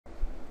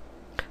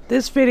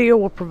This video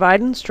will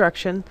provide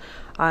instruction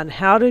on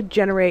how to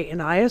generate an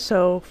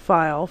ISO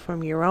file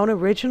from your own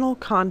original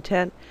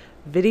content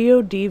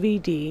video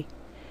DVD,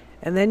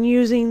 and then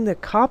using the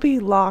copy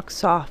lock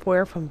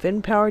software from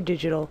Vinpower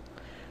Digital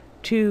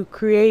to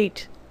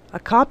create a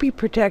copy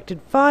protected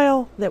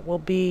file that will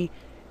be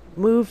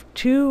moved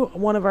to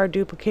one of our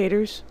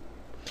duplicators,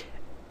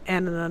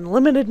 and an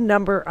unlimited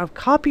number of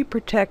copy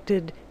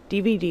protected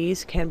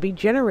DVDs can be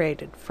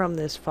generated from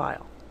this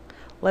file.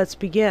 Let's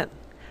begin.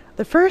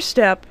 The first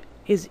step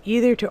is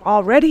either to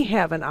already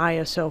have an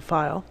ISO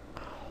file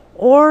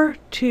or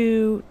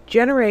to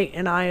generate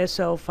an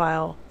ISO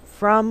file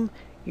from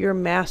your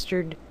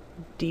mastered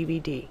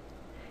DVD.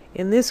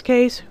 In this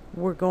case,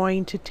 we're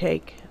going to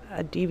take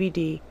a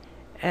DVD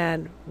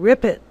and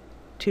rip it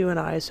to an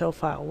ISO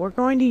file. We're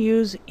going to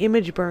use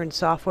image burn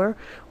software,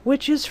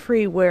 which is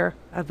freeware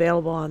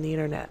available on the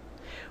internet.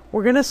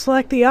 We're going to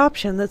select the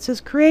option that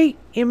says create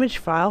image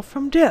file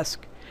from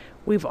disk.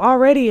 We've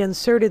already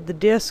inserted the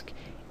disk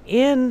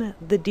in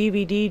the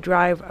DVD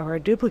drive of our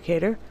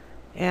duplicator,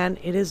 and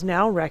it is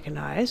now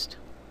recognized.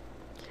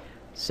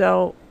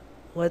 So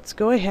let's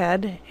go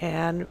ahead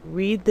and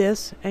read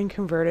this and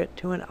convert it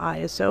to an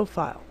ISO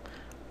file.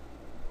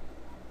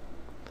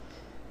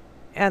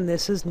 And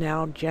this is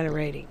now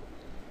generating.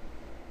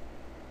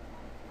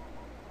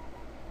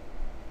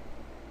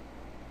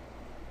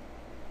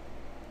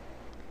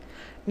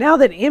 Now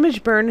that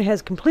ImageBurn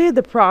has completed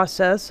the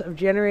process of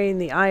generating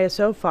the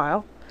ISO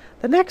file,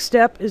 the next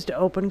step is to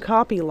open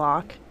Copy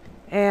Lock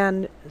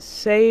and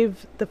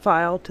save the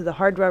file to the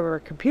hard drive of our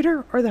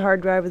computer or the hard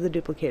drive of the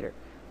duplicator.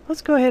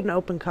 Let's go ahead and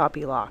open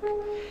Copy Lock.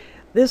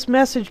 This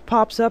message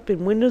pops up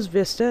in Windows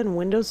Vista and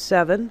Windows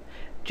 7.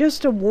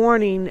 Just a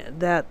warning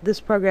that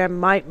this program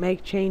might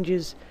make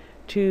changes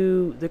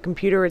to the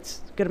computer.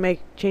 It's going to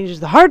make changes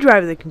to the hard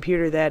drive of the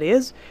computer, that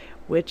is,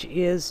 which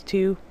is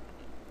to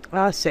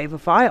save a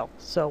file.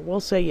 So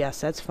we'll say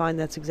yes, that's fine.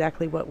 That's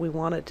exactly what we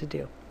want it to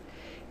do.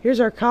 Here's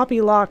our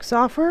Copy Lock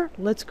software.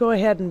 Let's go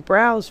ahead and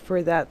browse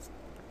for that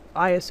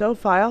ISO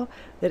file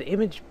that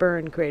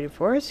ImageBurn created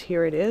for us.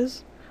 Here it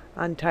is,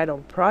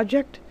 Untitled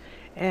Project.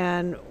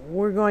 And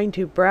we're going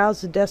to browse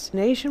the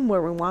destination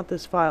where we want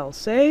this file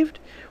saved.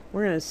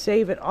 We're going to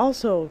save it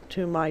also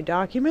to My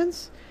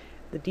Documents.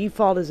 The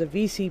default is a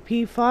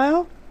VCP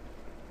file.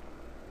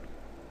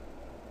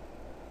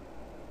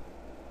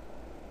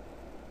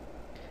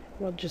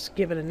 We'll just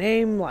give it a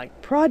name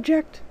like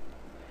Project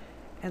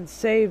and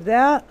save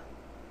that,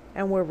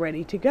 and we're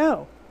ready to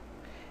go.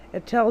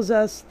 It tells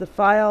us the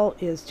file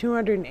is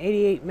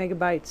 288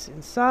 megabytes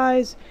in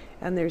size,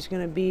 and there's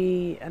going to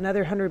be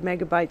another 100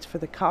 megabytes for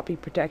the copy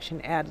protection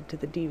added to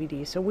the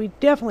DVD. So we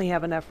definitely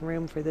have enough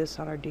room for this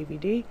on our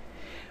DVD.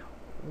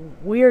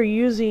 We are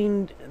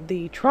using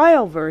the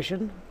trial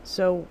version,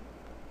 so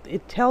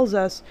it tells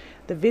us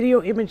the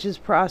video images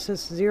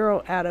process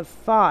 0 out of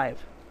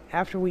 5.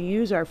 After we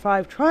use our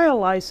 5 trial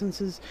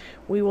licenses,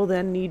 we will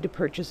then need to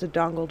purchase a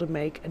dongle to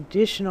make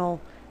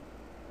additional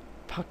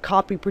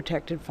copy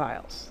protected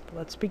files.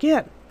 Let's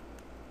begin.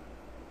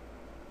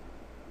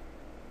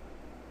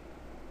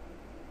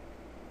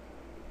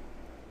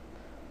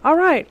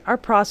 Alright, our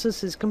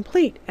process is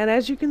complete, and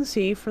as you can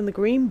see from the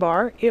green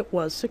bar, it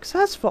was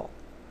successful.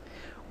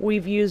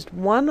 We've used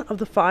one of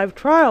the 5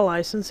 trial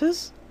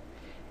licenses,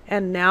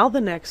 and now the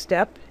next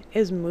step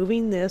is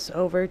moving this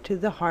over to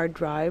the hard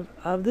drive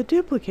of the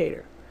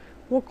duplicator.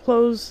 We'll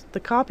close the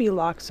Copy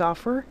Lock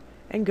software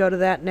and go to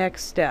that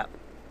next step.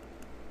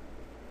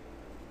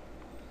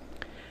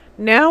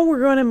 Now we're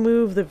going to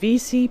move the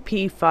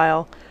VCP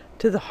file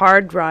to the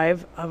hard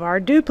drive of our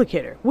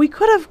duplicator. We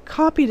could have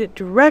copied it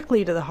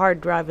directly to the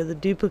hard drive of the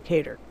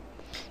duplicator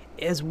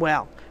as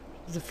well.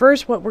 The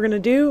first, what we're going to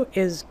do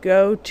is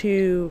go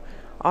to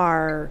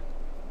our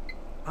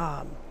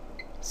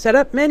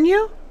setup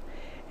menu,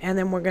 and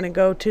then we're going to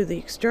go to the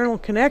external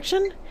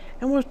connection,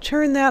 and we'll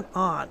turn that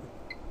on.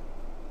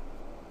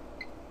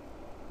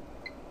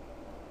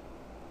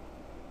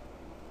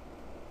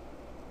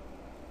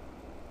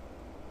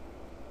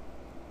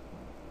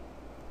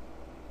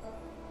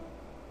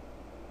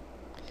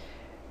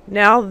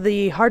 Now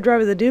the hard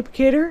drive of the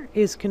duplicator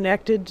is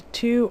connected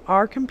to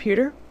our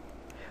computer.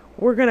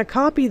 We're going to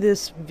copy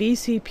this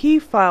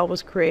VCP file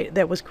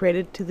that was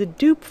created to the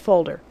dupe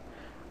folder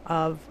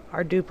of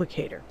our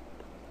duplicator.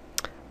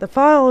 The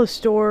file is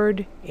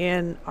stored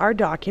in our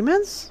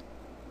documents.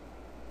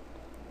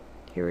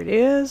 Here it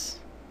is.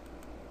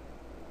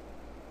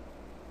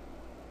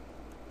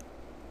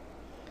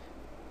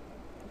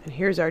 And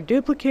here's our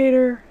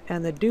duplicator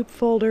and the dupe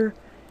folder,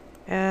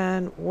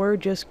 and we're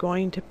just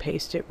going to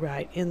paste it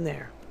right in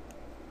there.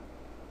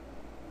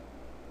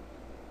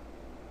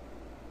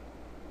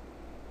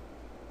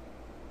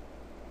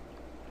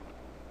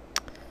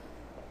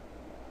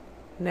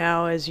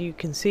 Now, as you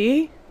can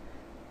see,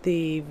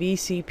 the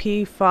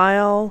VCP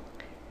file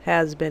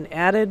has been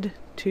added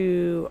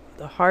to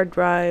the hard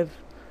drive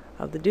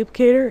of the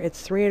duplicator.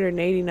 It's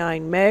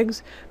 389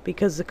 megs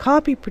because the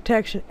copy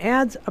protection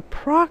adds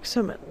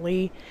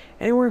approximately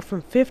anywhere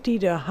from 50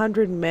 to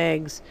 100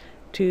 megs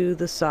to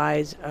the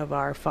size of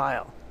our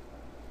file.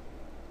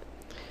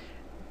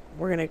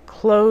 We're going to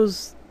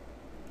close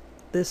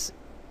this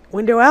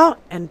window out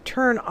and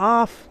turn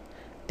off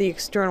the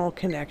external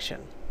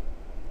connection.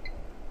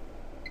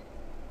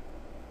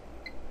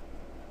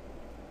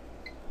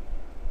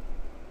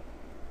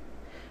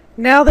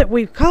 Now that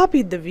we've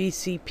copied the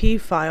VCP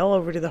file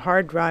over to the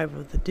hard drive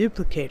of the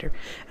duplicator,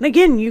 and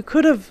again, you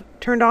could have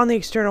turned on the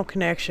external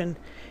connection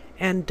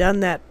and done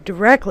that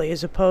directly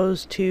as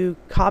opposed to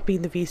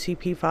copying the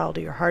VCP file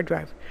to your hard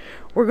drive.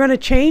 We're going to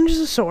change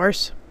the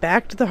source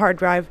back to the hard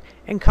drive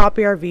and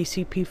copy our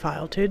VCP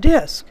file to a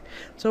disk.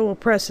 So we'll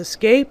press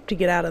escape to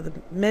get out of the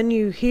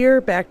menu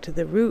here, back to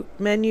the root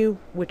menu,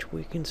 which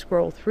we can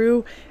scroll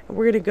through, and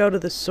we're going to go to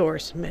the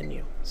source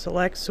menu.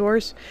 Select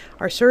source.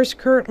 Our source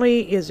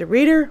currently is a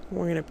reader.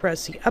 We're going to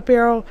press the up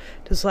arrow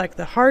to select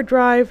the hard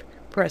drive,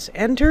 press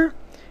enter,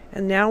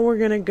 and now we're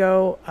going to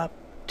go up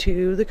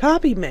to the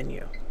copy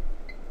menu.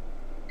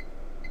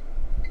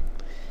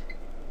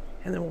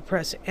 And then we'll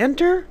press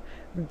enter.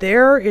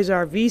 There is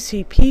our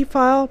VCP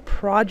file,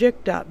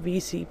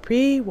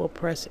 project.vcp. We'll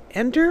press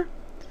enter.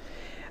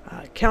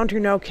 Counter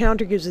no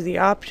counter gives us the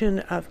option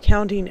of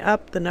counting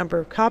up the number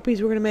of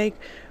copies we're going to make.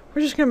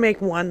 We're just going to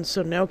make one,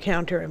 so no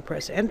counter, and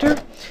press enter.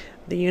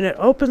 The unit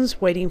opens,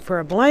 waiting for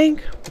a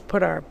blank. We'll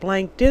put our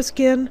blank disk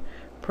in,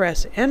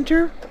 press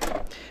enter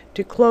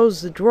to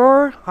close the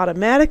drawer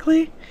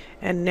automatically,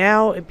 and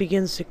now it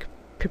begins to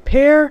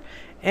prepare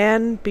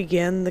and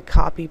begin the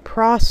copy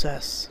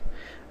process.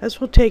 This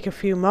will take a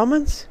few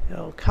moments.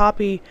 It'll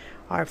copy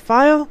our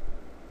file,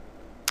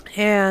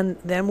 and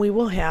then we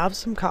will have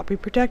some copy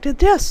protected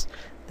disks.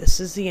 This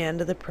is the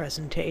end of the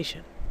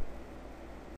presentation.